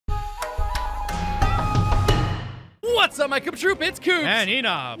What's up, my Koopa Troop? It's Koops. And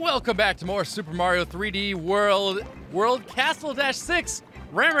Enob. Welcome back to more Super Mario 3D World Castle-6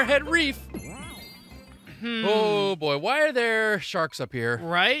 Rammerhead Reef. Oh boy, why are there sharks up here?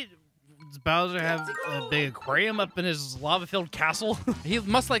 Right? Does Bowser have a big aquarium up in his lava-filled castle? He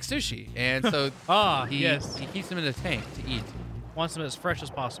must like sushi, and so he keeps them in a tank to eat. Wants them as fresh as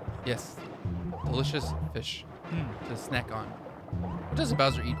possible. Yes, delicious fish to snack on. What does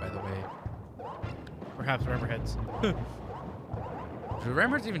Bowser eat, by the way? Perhaps Rammerheads. Do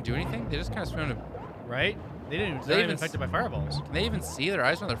Rammerheads even do anything? They just kind of swim to... Right? They're not even affected by fireballs. Can they even see? Their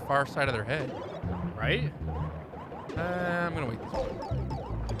eyes are on their far side of their head. Right? I'm gonna wait.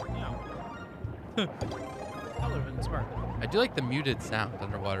 No. That would have been smart. I do like the muted sound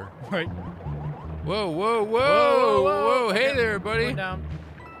underwater. Right. Whoa, whoa, whoa, whoa! Hey okay. there, buddy. Going down.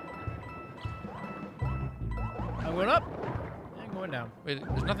 I'm going up. And going down. Wait,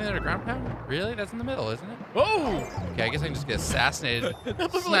 there's nothing there to ground pound? Really? That's in the middle, isn't it? Oh! Okay, I guess I can just get assassinated.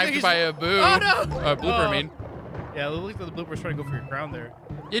 Sniped Sniped by a boo. Oh no! Blooper, I mean. Yeah, it looked like the blooper's trying to go for your crown there.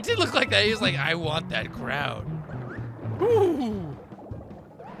 It did look like that. He was like, I want that crown. Ooh.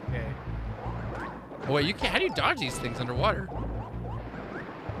 Okay. Oh, wait, you can't. How do you dodge these things underwater?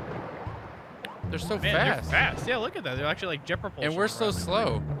 They're so Man, fast. they're fast. Yeah, look at that. They're actually like jet propulsion. And we're so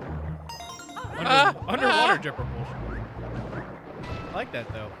slow. Underwater jet propulsion. I like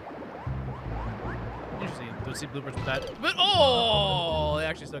that though. Interesting. Don't see bloopers with that. But oh, they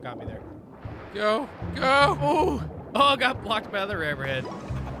actually still got me there. Go, go. Oh, I got blocked by the Rammerhead.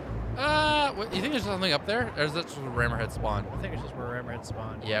 What, you think there's something up there? Or is that just where Rammerhead spawn? I think it's just where Rammerhead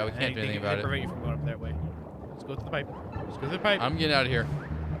spawned. Yeah, we can't do anything about it. Prevent you from going up that way. Let's go through the pipe. Let's go through the pipe. I'm getting out of here.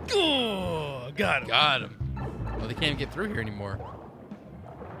 Oh, got him. Got him. Well, they can't even get through here anymore.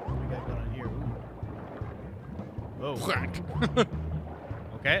 We got going on here. Ooh. Whoa.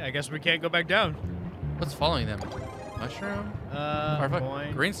 Okay, I guess we can't go back down. What's following them? Mushroom?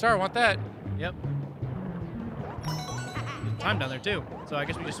 Coin. Green star, want that. Yep. There's time down there too. So I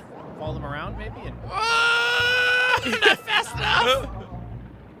guess we just follow them around maybe and not fast enough!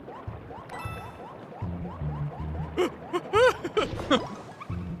 The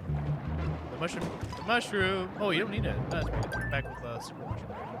mushroom. The mushroom. Oh, you don't need it. That's back with super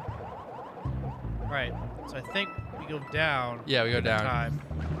mushroom. Right. So I think we go down. Yeah, we go down. Time.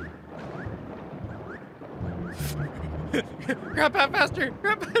 Grab that faster!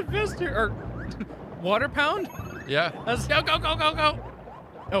 Grab that faster! Or water pound? Yeah. Let's go, go, go, go, go!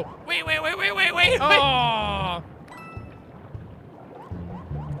 Oh, Wait. oh!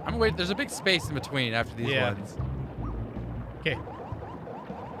 I'm wait. There's a big space in between after these ones. Okay.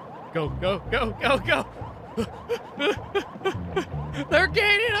 Go, go, go, go, go! They're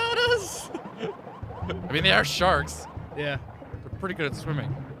gaining on us! I mean, they are sharks. Yeah. They're pretty good at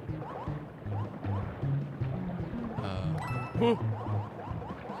swimming.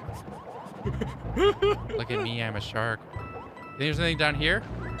 Look at me, I'm a shark. Think there's anything down here?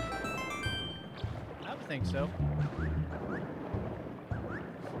 I would think so.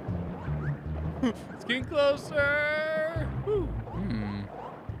 It's getting closer! Woo.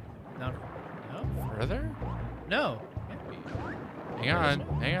 No. Further? No. Can't be.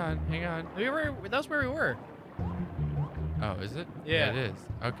 Hang on. That's where we were. Oh, is it? Yeah. It is.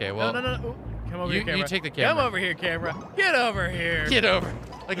 Okay, well. No. Ooh. Come over here, camera. You take the camera. Come over here, camera. Get over here. Get over.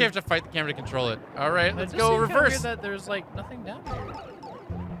 Like you have to fight the camera to control it. All right, let's go It reverse. just that there's like nothing down here.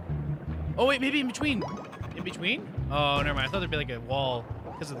 Oh wait, maybe in between. In between? Oh, never mind. I thought there'd be like a wall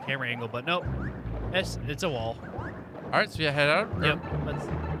because of the camera angle, but nope. It's a wall. All right, so you head out. Yep. Let's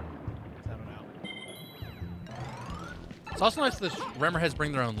head on out. It's also nice that the Rammerheads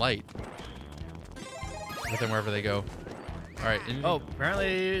bring their own light with them wherever they go. All right. Oh,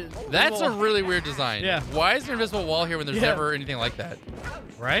 apparently that's a really weird design. Yeah. Why is there an invisible wall here when there's never anything like that?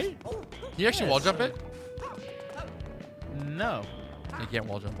 Right? Can you actually wall jump it? No. You can't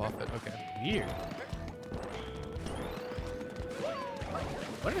wall jump off it. Okay. Weird.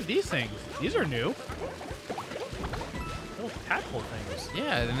 What are these things? These are new. Little tadpole things.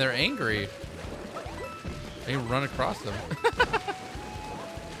 Yeah, and they're angry. They run across them.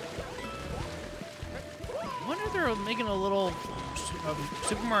 I wonder if they're making a little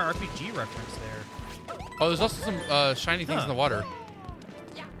Super Mario RPG reference there. Oh, there's also some shiny things in the water.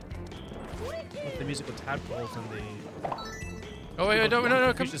 With the musical tadpoles and the... Oh, wait, no,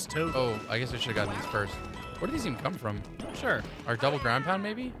 come. Toad. Oh, I guess I should have gotten these first. Where do these even come from? Sure. Our double ground pound,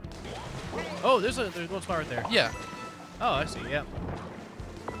 maybe? Oh, there's a little spot right there. Yeah. Oh, I see, yeah.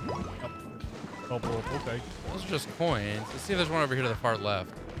 Oh, okay. Those are just coins. Let's see if there's one over here to the far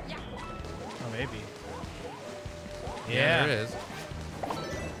left. Oh, maybe. Yeah, there it is.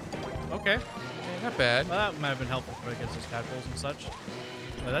 Okay. Not bad. Well, that might have been helpful for against those tadpoles and such.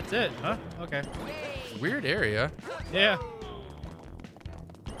 But that's it, huh? Okay. Weird area. Yeah.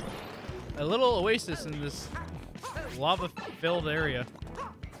 A little oasis in this lava-filled area.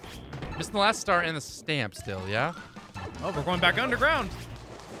 Missing the last star and the stamp still, yeah? Oh, we're going back underground.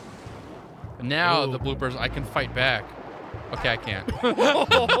 Now Ooh. the bloopers, I can fight back. Okay, I can't.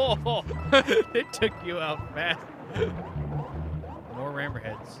 It took you out fast. More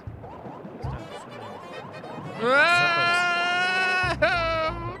rammerheads. It's time to swim.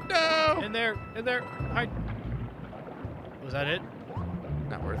 Oh, no! In there, hide. Was that it?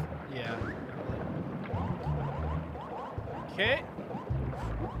 Not worth. Yeah. Okay.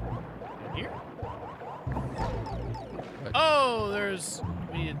 In here? What? Oh, there's.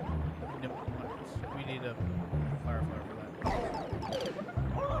 We need a firefly for that.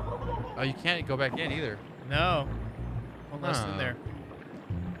 Oh, you can't go back in either. No. Unless in there.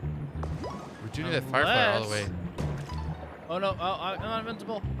 Would you do that firefly all the way? Oh no! Oh, I'm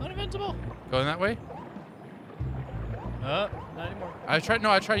invincible! Invincible! Going that way? Not anymore. I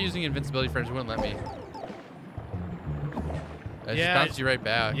tried using invincibility frames. It wouldn't let me. It just bounced you right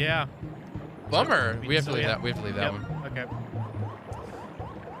back. Yeah. Bummer. We have to leave that. We have to leave that one. Okay.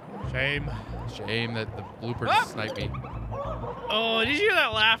 Shame. Shame that the bloopers sniped me. Oh, did you hear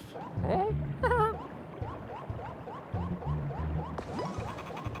that laugh? Oh.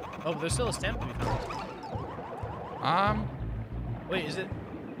 Oh, but there's still a stamp to be found. Wait, is it?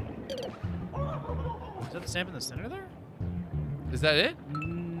 Is that the stamp in the center there? Is that it?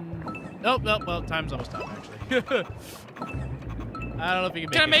 Nope. Well, time's almost up, actually. I don't know if you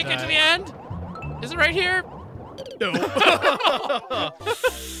can make it. Can I make it to the end? Is it right here? No.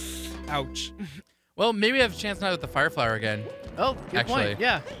 Ouch. Well, maybe we have a chance now with the Fireflower again. Oh, good point.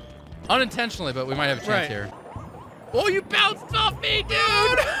 Yeah. Unintentionally, but we might have a chance Right. here. Oh, you bounced off me, dude!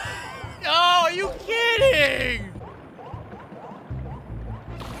 Oh, are you kidding?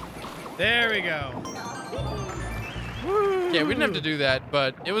 There we go. Yeah, we didn't have to do that,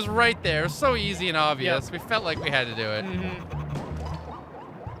 but it was right there. It was so easy and obvious. Yep. We felt like we had to do it. Mm-hmm.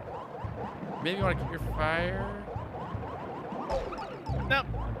 Maybe you want to keep your fire? Nope.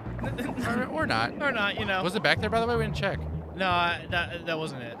 Or not. Or not, you know. Was it back there, by the way? We didn't check. No, that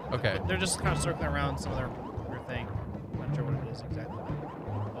wasn't it. Okay. They're just kind of circling around some of their thing. I'm not sure what it is exactly.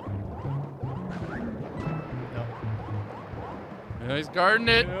 Oh. No. Yeah, he's guarding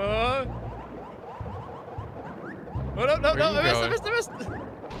it. Oh, no, Where are you I missed. I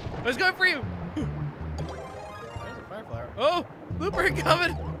was going for you. There's a firefly. Oh, blooper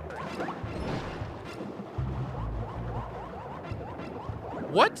incoming.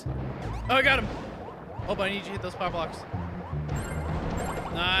 What? Oh, I got him. Oh, but I need you to hit those fire blocks.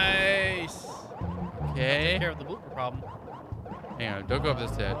 Nice. Okay. Take care of the blooper problem. Hang on, don't go up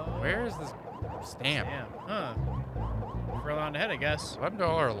this head. Where is this stamp? Damn. Huh. Further on ahead, I guess. What happened to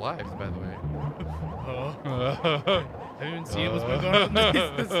all our lives, by the way? Oh. Have you even seen what's been going on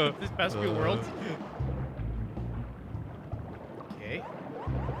this past few worlds? Okay.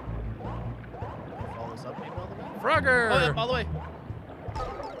 Follow this up maybe all the way? Frogger! Oh, yep, all the way.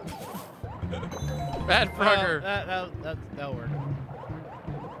 Bad Frogger. That'll work.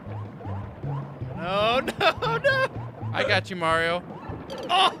 No. I got you, Mario.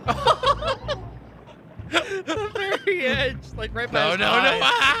 Oh! The very edge, like right by No. his eyes.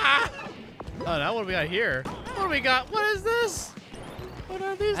 Ah! Oh, now what do we got here? What do we got? What is this? What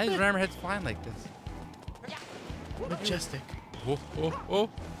are these How things? does Rammerhead's flying like this? Majestic. Oh.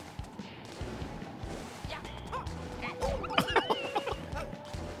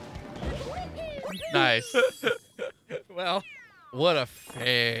 Nice. Well, What a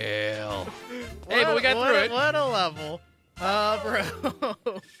fail. Hey, but we got through it. What a level. Bro.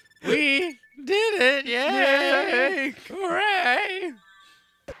 We Did it. Yay. Hooray.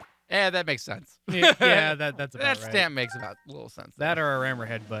 Yeah, that makes sense. yeah, that's about That right. stamp makes about a little sense. That or a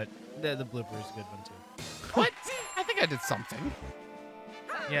rammerhead, but the blooper is a good one too. What? I think I did something.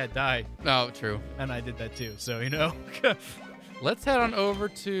 Yeah, it died, No, true. and I did that too. So you know. Let's head on over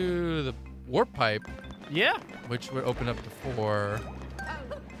to the warp pipe, Yeah. which would open up for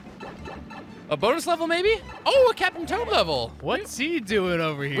a bonus level, maybe? Oh, a Captain Toad level. What's he doing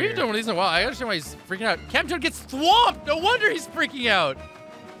over here? We've been doing one of these in a while. I understand why he's freaking out. Captain Toad gets swamped. No wonder he's freaking out.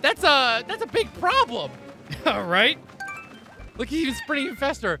 That's a big problem. All right. Look, he's even sprinting even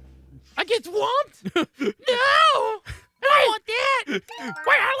faster. I get swamped. No, I don't want that. Wait,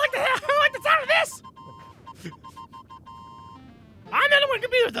 I like the sound of this. I'm the only one who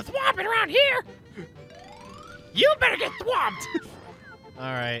can be with the swamping around here. You better get swamped.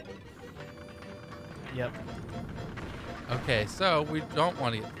 All right. Yep. Okay, so we don't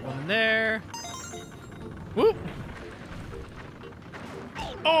want to get One in there. Whoop.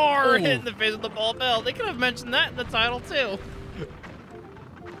 Or Ooh. hit in the face with the ball bell. They could have mentioned that in the title too.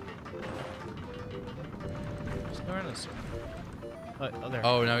 Just go around this. Oh, there.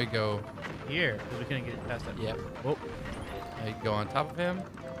 Oh, now we go. Here, because we couldn't get past that. Yep. Whoop. Now you go on top of him.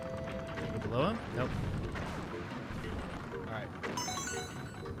 Go below him? Nope. Alright.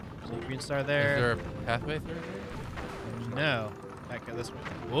 So green star Is there. there a pathway through here? No. Back go this way.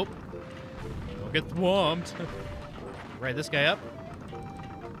 Whoop. Don't get thwomped. Right, this guy up.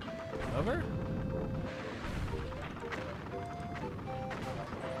 Over.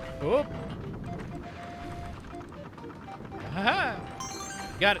 Whoop. Haha.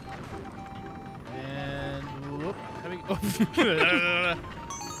 Got it. And whoop. How do we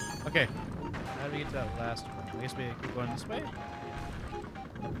okay. How do we get to that last one? I guess we keep going this way.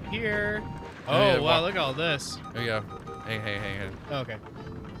 Up here. yeah, Oh, wow, look at all this. There you go. Hey. Oh, okay.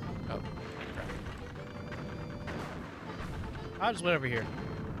 Oh. I'll just wait over here.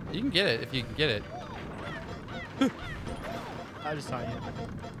 You can get it if you can get it. I'll just taunt you.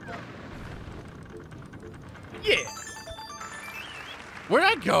 Yeah. Where'd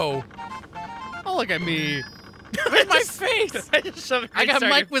I go? Oh, look at me. Where's my face? I just shoved I got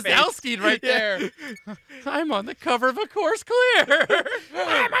Mike Wazowski right Yeah. there. I'm on the cover of A Course Clear.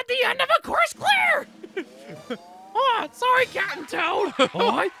 I'm at the end of A Course Clear. Oh, sorry, Captain Toad.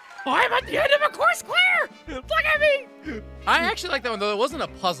 I'm at the end of A Course Clear. Look at me. I actually like that one, though. It wasn't a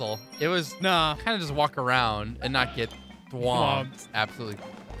puzzle. It was Nah. kind of just walk around and not get thwomped. Absolutely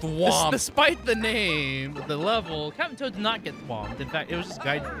thwomped. Despite the name, the level, Captain Toad did not get thwomped. In fact, it was just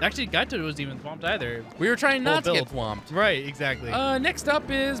Guide. Actually, Guide Toad wasn't even thwomped either. We were trying not to Full get thwomped. Right, exactly. Next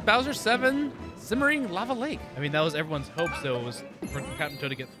up is Bowser 7, Simmering Lava Lake. I mean, that was everyone's hopes, though, was for Captain Toad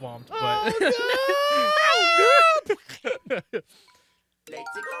to get thwomped. But,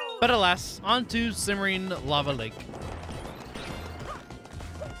 but alas, on to Simmering Lava Lake.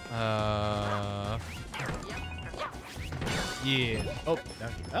 Yeah. Oh,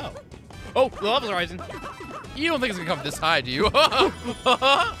 down here. Oh. Oh, the lava's rising. You don't think it's gonna come this high, do you? It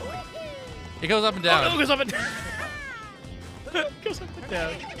goes up and down. Oh, it goes up and down. It goes up and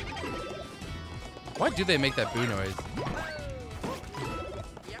down. Why do they make that boo noise?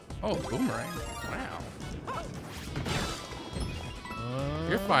 Oh, boomerang. Wow.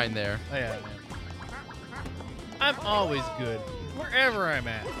 You're fine there. Oh, yeah. I'm always good, wherever I'm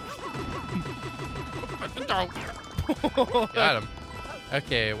at. Got him.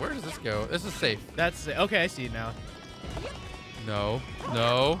 Okay, where does this go? This is safe. That's it. Okay, I see it now. No.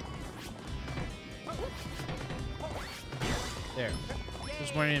 There.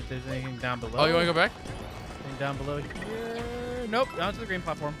 Just wondering if there's anything down below. Oh, you want to go back? Anything down below here? Nope, down to the green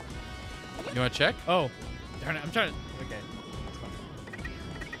platform. You want to check? Oh, darn it. I'm trying to. Okay.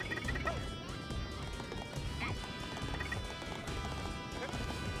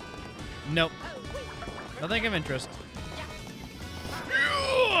 Nope. Nothing of interest.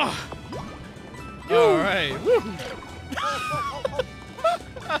 All right. Woo.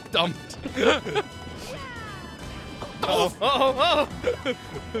 Dumped. Oh.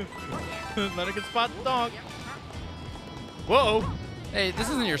 Not a good spot to donk. Whoa. Hey, this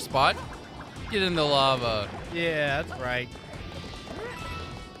isn't your spot. Get in the lava. Yeah, that's right.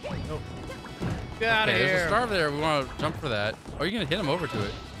 Oh. Get out of Okay, here. there's a star over there. We want to jump for that. Or you're going to hit him over to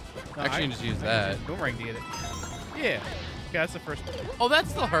it. No, Actually, you can just use that. Boomerang to get it. Yeah. Okay, that's the first one. Oh, that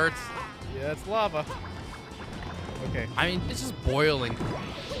still hurts. Yeah, that's lava. Okay. I mean, it's just boiling.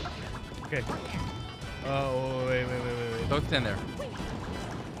 Okay. Oh, wait. Don't stand there.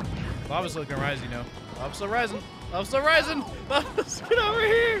 Lava's still gonna rise, you know. Lava's still rising. Get over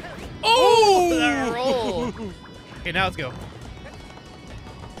here. Oh! That roll. Okay, now let's go.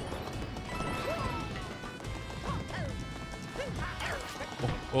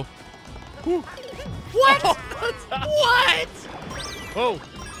 Oh. What? What? Whoa.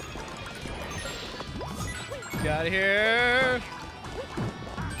 Get out of here.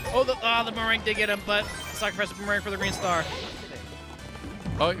 Oh, the boomerang did get him, but sacrifice the boomerang for the green star.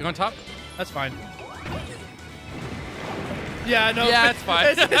 Oh, you're on top? That's fine. Yeah, no. Yeah, it's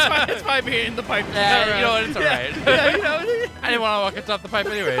fine. It's fine being in the pipe. Yeah, you know what? It's all right. Yeah, you know. I didn't want to walk atop the pipe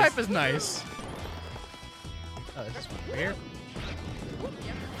anyways. The pipe is nice. Oh, this is one over here.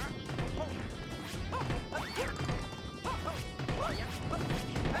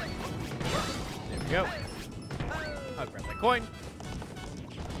 There we go. I'll grab that coin.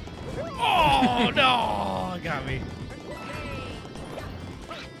 Oh, no! Got me.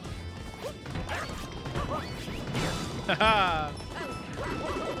 Haha.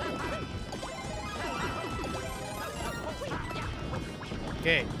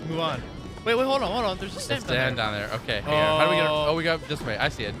 Okay, move on. Wait, hold on. There's a stand down there. Okay. Hang on. How do we get? Oh, we go this way. I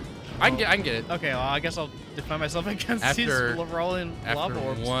see it. I can get it. Okay. Well, I guess I'll defend myself against these rolling lava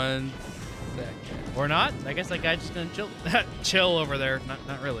orbs. 1 second. Or not. I guess that guy's just gonna chill over there.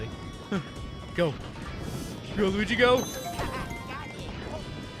 Not really. Go, Luigi, go.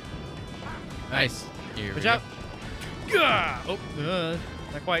 Nice. Here Good job. Gah! Oh,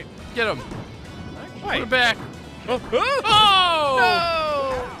 not quite. Get him. Not quite. Put it back. Oh!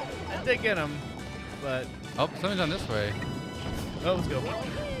 No! I did get him, but something's on this way. let's go.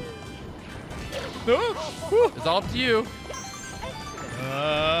 It's all up to you.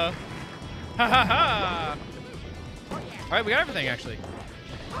 Ha ha! All right, we got everything actually.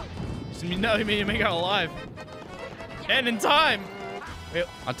 No, you mean you make it alive and in time. Wait,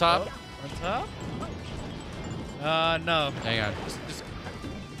 On top. on top? No. Hang on. Just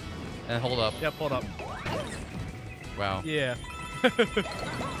And hold up. yep, hold up. Wow. Yeah.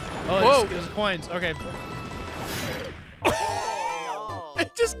 Whoa. There's coins. Okay.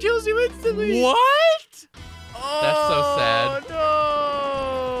 It just kills you instantly. What? Oh, That's so sad.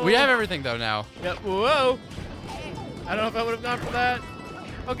 No. We have everything though now. Yep. Whoa. I don't know if I would have gone for that.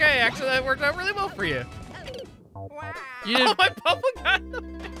 Okay, actually, that worked out really well for you. You did. Oh, my bubble got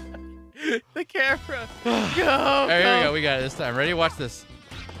the camera. Go. All right, here we go. We got it this time. Ready? Watch this.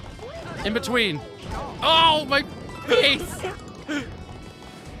 In between. Oh, my face.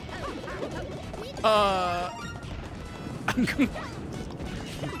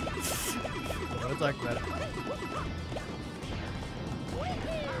 We'll talk about it.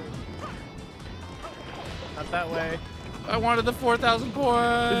 Not that way. I wanted the 4,000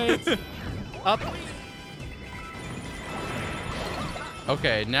 points. Up.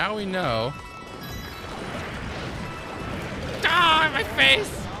 Okay, now we know. Ah, my face.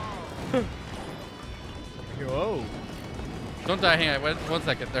 Whoa. Don't die. Hang on. 1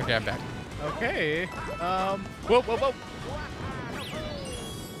 second. Okay, I'm back. Okay. Whoa.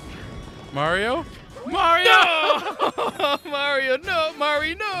 Mario? Mario! No! Mario, no!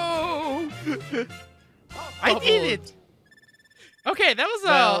 Mario, no! I did it! Okay, that was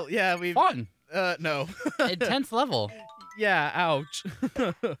Well, yeah, we fun. No. Intense level. Yeah, ouch.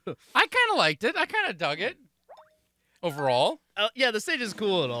 I kind of liked it. I kind of dug it. Overall. Yeah, the stage is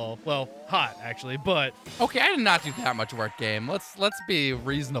cool and all. Well, hot, actually, but... Okay, I did not do that much work, game. Let's be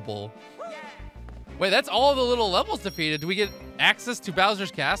reasonable. Wait, that's all the little levels defeated. Do we get access to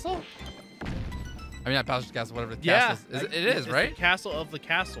Bowser's Castle? I mean, not Bowser's Castle, whatever the castle is. It is, right? The castle of the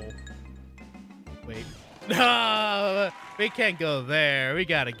castle. Wait. No, we can't go there. We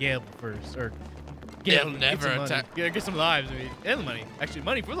gotta gamble first, or They'll never attack. Get some lives. I mean, and the money. Actually,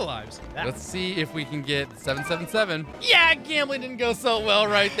 money for the lives. Let's see if we can get 777. Yeah, gambling didn't go so well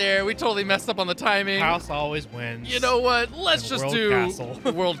right there. We totally messed up on the timing. House always wins. You know what? Let's just World do Castle.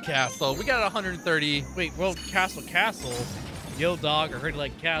 World Castle. We got 130. Wait, World Castle. Yo, dog, I heard you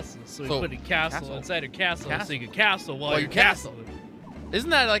like castles, so we put a castle inside a castle so you can castle while you're castling.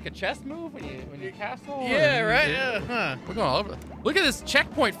 Isn't that like a chess move when you castle? Yeah, right? Yeah. Huh. We're going all over. Look at this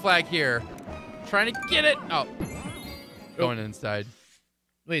checkpoint flag here. Trying to get it. Oh. Going inside.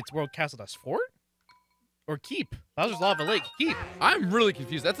 Wait, it's World Castle. That's fort? Or keep? Bowser's Lava Lake. Keep. I'm really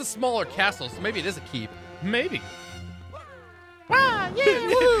confused. That's a smaller castle, so maybe it is a keep. Maybe. Ah, yeah,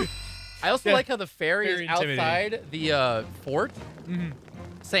 woo! I also like how the fairy is outside the fort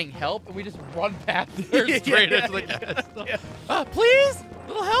saying help, and we just run past her straight into the castle. Yeah. Please?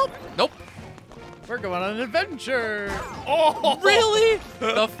 Little help? Nope. We're going on an adventure. Oh, really?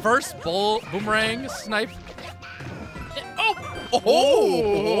 The first boomerang snipe.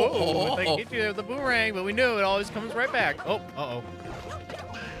 Oh! They hit you with the boomerang, but we knew it always comes right back. Oh,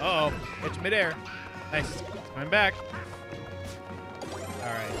 It's midair. Nice. Coming back.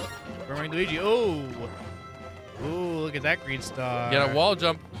 All right. Boomerang Luigi. Oh. Ooh, look at that green star. Get a wall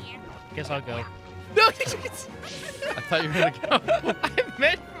jump. Guess I'll go. No, I thought you were gonna go. I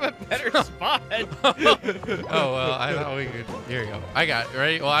meant from a better spot. Oh well, I thought we could. Here we go. I got it.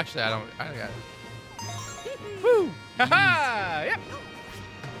 Ready? Well, actually, I got it. Woo! Ha-ha! Yep.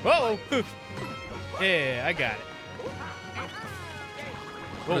 Whoa! Yeah, I got it.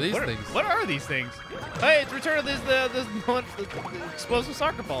 What are these things? What are these things? Hey, it's Return of the explosive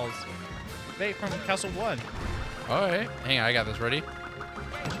soccer balls. They from Castle 1. All right. Hang on, I got this. Ready?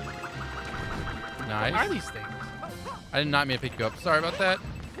 Nice. What are these things? I did not mean to pick you up. Sorry about that.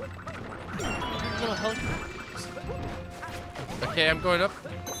 Little helicopters. Okay, I'm going up.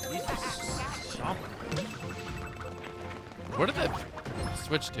 Where did that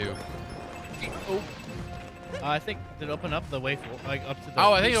switch to? Oh. I think did it open up the way for, like up to the.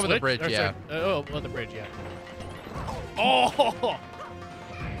 Oh, I think over the switch? bridge. Or, yeah. Sorry, over the bridge. Yeah. Oh.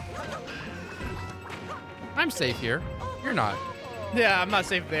 I'm safe here. You're not. Yeah, I'm not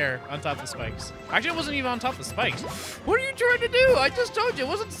safe there on top of the spikes. Actually, it wasn't even on top of the spikes. What are you trying to do? I just told you it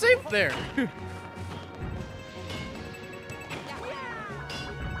wasn't safe there.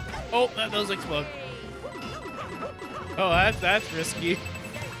 Oh, those explode. Oh, that's risky.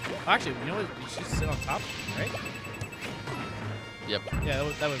 Actually, you know what? You should sit on top, right? Yep. Yeah, that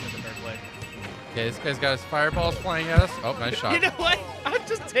would have been the fair play. Okay, this guy's got his fireballs flying at us. Oh, nice shot. You know what? I'll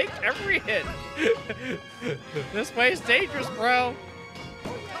just take every hit. This way is dangerous, bro.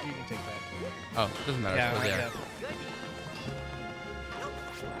 You can take that. Oh, doesn't matter. Yeah, Still, yeah.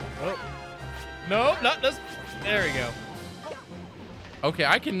 Oh. No, not this. There we go. Okay,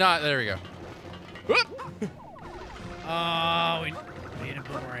 I cannot. There we go. Oh, we need a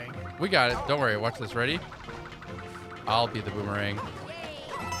boomerang. We got it. Don't worry. Watch this. Ready? I'll be the boomerang.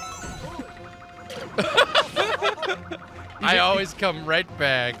 I always come right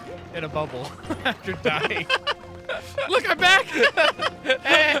back. In a bubble after dying. Look, I'm back.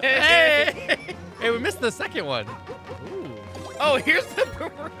 Hey. Hey. Hey, we missed the second one. Ooh. Oh, here's the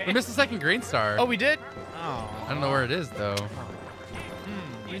boomerang. We missed the second green star. Oh, we did? Oh. I don't know where it is, though.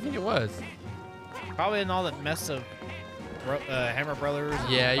 What do you think it was? Probably in all that mess of Hammer Brothers.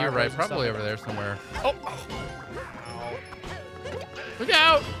 Yeah, you're right. Fireballs and Probably stuff. over there somewhere. Oh. Look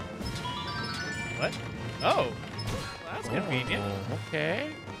out! What? Oh. Well, that's convenient. Oh, okay.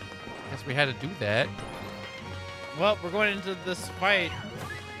 Guess we had to do that. Well, we're going into this fight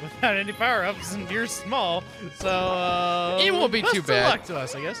without any power-ups, and you're small, so It won't be too best of bad. luck to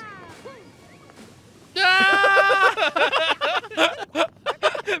us, I guess.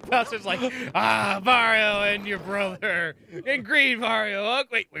 Bowser's like, Mario and your brother, and Green Mario. Oh,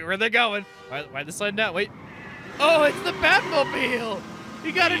 wait, where are they going? Why'd they slide down? Wait. Oh, it's the Batmobile.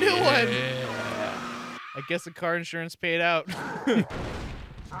 You got a new one. I guess the car insurance paid out.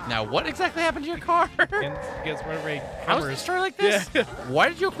 Now, what exactly happened to your car? And gets rid of a How is it destroyed like this? Yeah. Why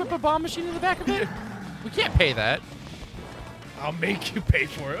did you equip a bomb machine in the back of it? We can't pay that. I'll make you pay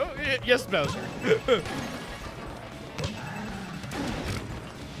for it. Oh, yes, Bowser.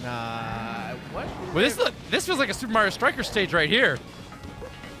 Nah, what? Well, this feels like a Super Mario Striker stage right here.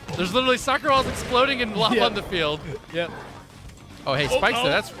 There's literally soccer balls exploding and lava on the field. Yep. Oh, hey, spikes there.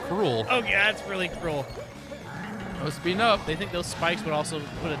 That's cruel. Oh, yeah, that's really cruel. Oh, speeding up. They think those spikes would also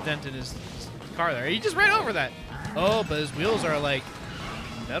put a dent in his car there. He just ran over that. Oh, but his wheels are like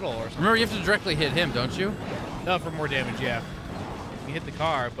metal or something. Remember, you have to directly hit him, don't you? No, for more damage, yeah. You hit the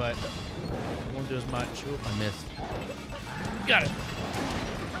car, but it won't do as much. Ooh, I missed. got it.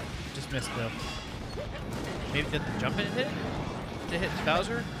 Just missed, though. Maybe did the jump in hit it? To hit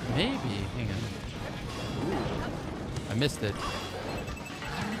Bowser? Maybe. Hang on. I missed it.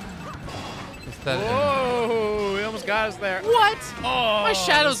 Whoa! He almost got us there. What? Oh, My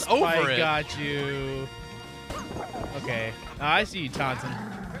shadow's the over spike it. Got you. Okay. I see you, Taunton.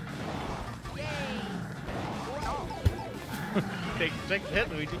 Take the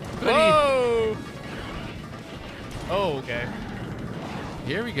hit, Luigi. Whoa! Oh, okay.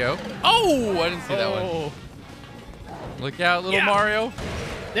 Here we go. Oh, I didn't see that one. Look out, little Mario.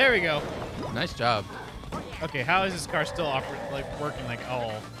 There we go. Nice job. Okay, how is this car still working like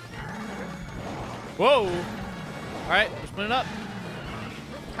all? Whoa! All right, we're splitting up.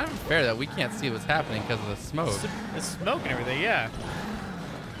 Kind of unfair that we can't see what's happening because of the smoke. The smoke and everything, yeah.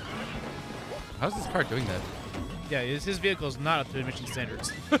 How's this car doing that? Yeah, his vehicle is not up to emission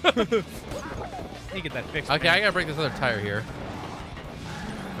standards. You get that fixed. Okay, man. I gotta break this other tire here.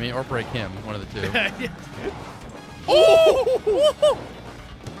 I mean, or break him, one of the two. Oh!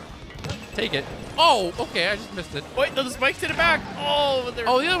 Take it. Oh, okay, I just missed it. Wait, no, the spikes hit it back. Oh, but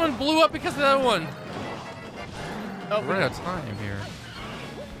Oh, the other one blew up because of the other one. Oh, We're running out of time here.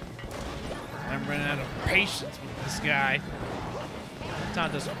 I'm running out of patience with this guy. It's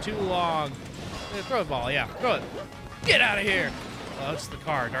not just too long. Yeah, throw the ball, yeah, throw it. Get out of here. Oh, it's the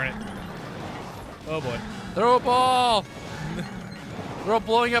car, darn it. Oh boy. Throw a ball. Throw a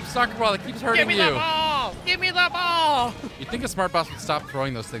blowing up soccer ball that keeps hurting Give me you. the ball! Give me the ball! You'd think a smart boss would stop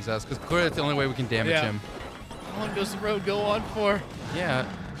throwing those things at us, because clearly that's the only way we can damage him. How long does the road go on for? Yeah.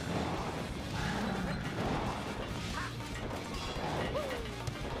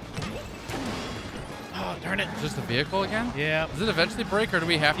 Oh, darn it. Just the vehicle again? Yeah. Does it eventually break, or do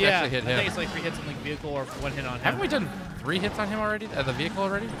we have to actually hit I him? think it's like 3 hits on the vehicle or 1 hit on him. Haven't we done 3 hits on him already? The vehicle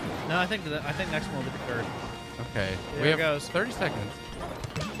already? No, I think next one will be the 3rd. Okay. There we it have goes. 30 seconds.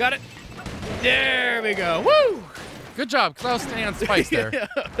 Got it. There we go. Woo! Good job, because I was standing on spikes there.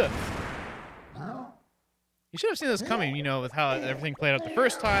 You should have seen this coming, you know, with how everything played out the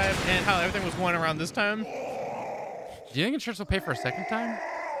first time and how everything was going around this time. Do you think insurance will pay for a second time?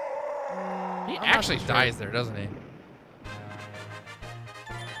 He I'm not actually so sure. dies there, doesn't he?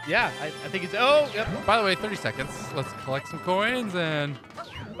 Yeah, I think it's. Oh, yep. By the way, 30 seconds. Let's collect some coins and.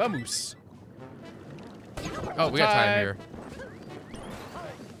 Vamos. Oh, we got time here.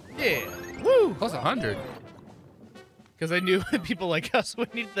 Yeah. Woo. Plus 100. Because I knew people like us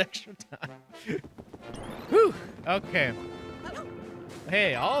would need the extra time. Whew. Okay.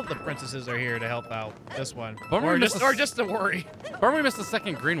 Hey, all of the princesses are here to help out this one. Bummer Or we just, missed or just to worry. Bummer we missed the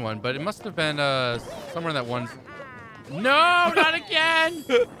second green one, but it must have been somewhere in that one. No, not again!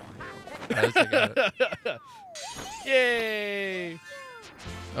 At least I got it. Yay!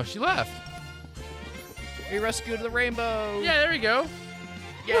 Oh, she left. We rescued the rainbow. Yeah, there we go.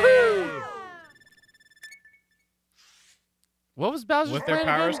 Yay! What was Bowser's With their plan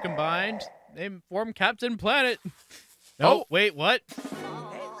powers again? combined, they form Captain Planet. Oh. Oh, wait, what?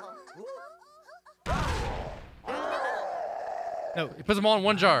 No, He puts them all in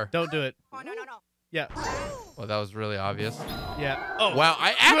one jar. don't do it. Yeah. Well, that was really obvious. Yeah. Oh. Wow,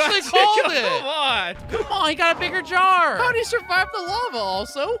 I actually called it! Come on. Come on, he got a bigger jar! How did he survive the lava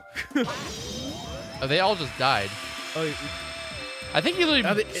also? Oh, they all just died. Oh, I think he literally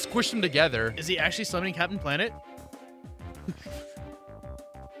Now they- squished them together. is he actually summoning Captain Planet?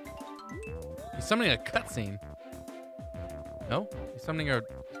 He's summoning a cutscene. No? He's summoning a...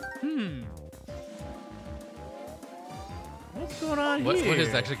 What's going on What here?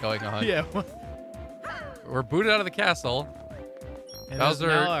 is actually going on? Yeah. We're booted out of the castle. And Bowser-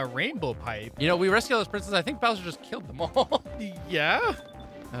 there's now a rainbow pipe. You know, we rescued those princesses. I think Bowser just killed them all. Yeah.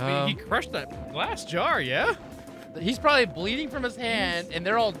 I mean, he crushed that glass jar, yeah? He's probably bleeding from his hand, and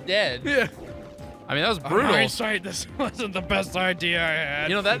they're all dead. Yeah. I mean, that was brutal. Hindsight, this wasn't the best idea I had.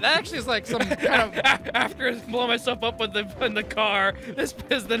 You know, that actually is like some kind of... After I blow myself up in the car, this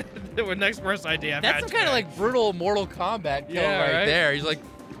is the next worst idea I've That's had. some kind of like brutal Mortal Kombat kill Yeah, right right? there. He's like...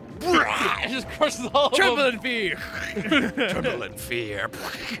 It just crushes all of Tremble them. in fear. Tremble in fear.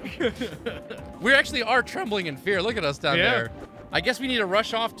 We actually are trembling in fear. Look at us down Yeah. there. I guess we need to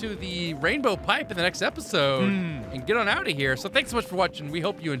rush off to the rainbow pipe in the next episode and get on out of here. So thanks so much for watching. We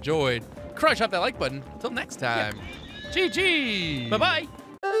hope you enjoyed. Crunch up that like button. Until next time. GG. Bye-bye.